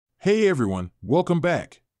Hey everyone, welcome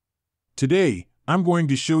back. Today, I'm going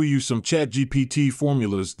to show you some ChatGPT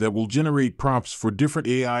formulas that will generate prompts for different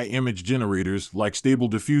AI image generators like Stable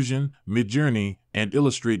Diffusion, MidJourney, and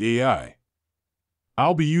Illustrate AI.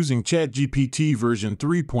 I'll be using ChatGPT version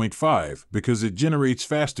 3.5 because it generates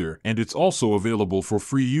faster and it's also available for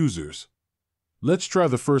free users. Let's try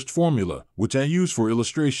the first formula, which I use for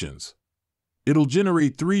illustrations. It'll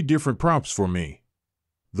generate 3 different prompts for me.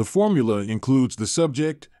 The formula includes the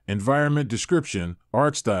subject, environment description,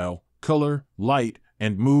 art style, color, light,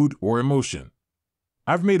 and mood or emotion.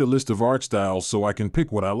 I've made a list of art styles so I can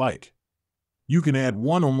pick what I like. You can add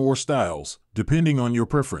 1 or more styles, depending on your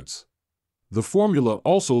preference. The formula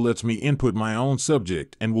also lets me input my own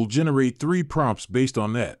subject and will generate 3 prompts based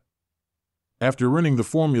on that. After running the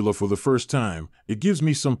formula for the first time, it gives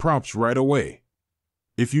me some prompts right away.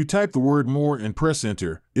 If you type the word more and press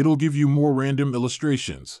enter, it'll give you more random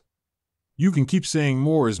illustrations. You can keep saying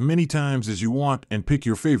more as many times as you want and pick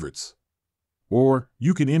your favorites. Or,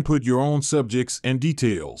 you can input your own subjects and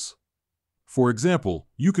details. For example,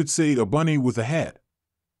 you could say a bunny with a hat.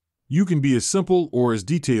 You can be as simple or as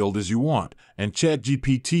detailed as you want, and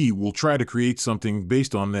ChatGPT will try to create something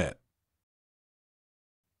based on that.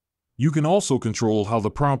 You can also control how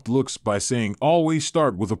the prompt looks by saying always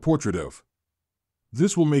start with a portrait of.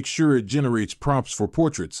 This will make sure it generates prompts for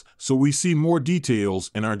portraits, so we see more details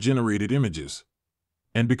in our generated images.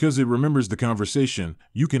 And because it remembers the conversation,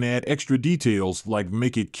 you can add extra details like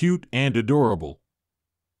make it cute and adorable.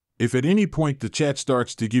 If at any point the chat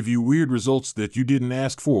starts to give you weird results that you didn't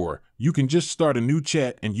ask for, you can just start a new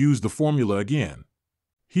chat and use the formula again.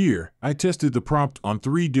 Here, I tested the prompt on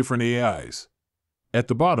 3 different AIs. At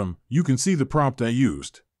the bottom, you can see the prompt I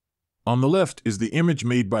used. On the left is the image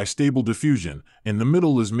made by Stable Diffusion, in the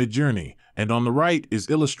middle is MidJourney, and on the right is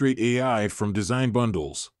Illustrate AI from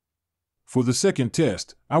designbundles. For the second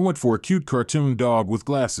test, I went for a cute cartoon dog with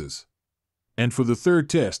glasses. And for the third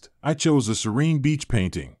test, I chose a serene beach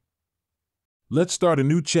painting. Let's start a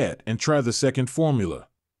new chat and try the second formula.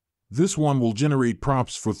 This one will generate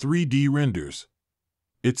prompts for 3D renders.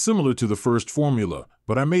 It's similar to the first formula,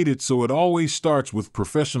 but I made it so it always starts with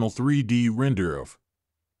professional 3D render of.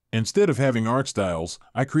 Instead of having art styles,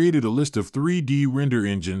 I created a list of 3D render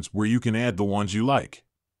engines where you can add the ones you like.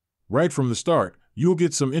 Right from the start, you'll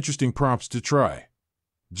get some interesting prompts to try.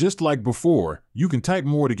 Just like before, you can type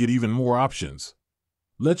more to get even more options.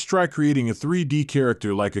 Let's try creating a 3D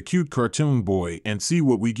character like a cute cartoon boy and see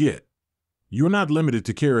what we get. You're not limited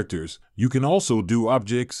to characters, you can also do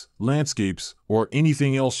objects, landscapes, or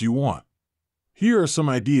anything else you want. Here are some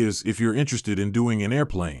ideas if you're interested in doing an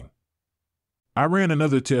airplane. I ran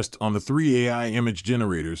another test on the 3 AI image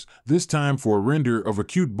generators, this time for a render of a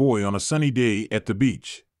cute boy on a sunny day at the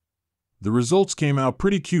beach. The results came out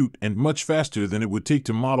pretty cute and much faster than it would take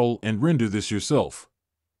to model and render this yourself.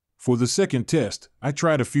 For the second test, I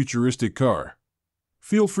tried a futuristic car.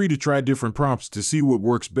 Feel free to try different prompts to see what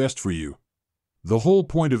works best for you. The whole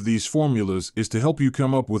point of these formulas is to help you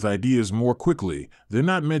come up with ideas more quickly. They're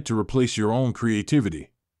not meant to replace your own creativity.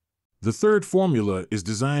 The third formula is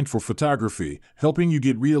designed for photography, helping you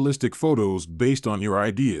get realistic photos based on your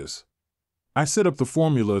ideas. I set up the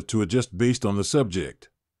formula to adjust based on the subject.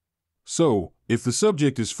 So, if the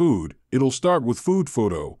subject is food, it'll start with food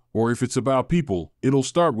photo, or if it's about people, it'll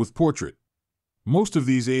start with portrait. Most of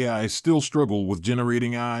these AIs still struggle with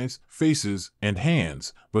generating eyes, faces, and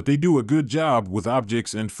hands, but they do a good job with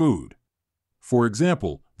objects and food. For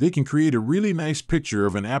example, they can create a really nice picture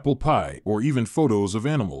of an apple pie or even photos of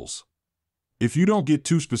animals. If you don't get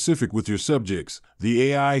too specific with your subjects, the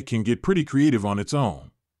AI can get pretty creative on its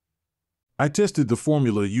own. I tested the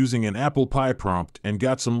formula using an apple pie prompt and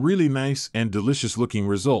got some really nice and delicious looking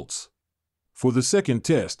results. For the second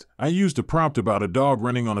test, I used a prompt about a dog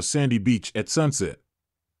running on a sandy beach at sunset.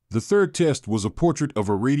 The third test was a portrait of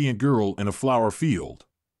a radiant girl in a flower field.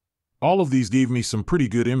 All of these gave me some pretty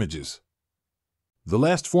good images. The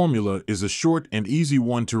last formula is a short and easy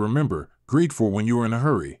one to remember, great for when you're in a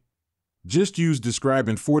hurry. Just use describe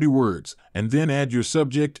in 40 words, and then add your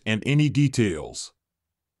subject and any details.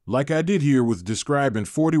 Like I did here with describe in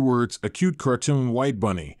 40 words a cute cartoon white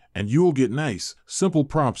bunny, and you'll get nice, simple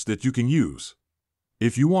prompts that you can use.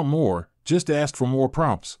 If you want more, just ask for more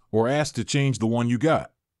prompts, or ask to change the one you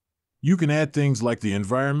got. You can add things like the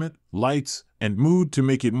environment, lights, and mood to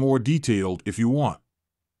make it more detailed if you want.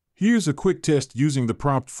 Here's a quick test using the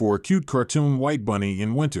prompt for a cute cartoon white bunny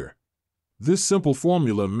in winter. This simple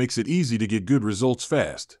formula makes it easy to get good results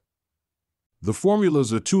fast. The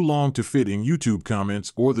formulas are too long to fit in YouTube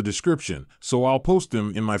comments or the description, so I'll post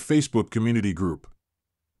them in my Facebook community group.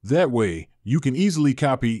 That way, you can easily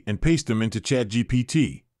copy and paste them into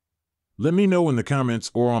ChatGPT. Let me know in the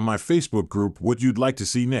comments or on my Facebook group what you'd like to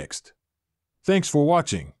see next. Thanks for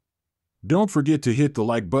watching. Don't forget to hit the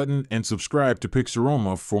like button and subscribe to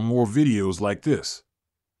Pixaroma for more videos like this.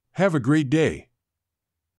 Have a great day.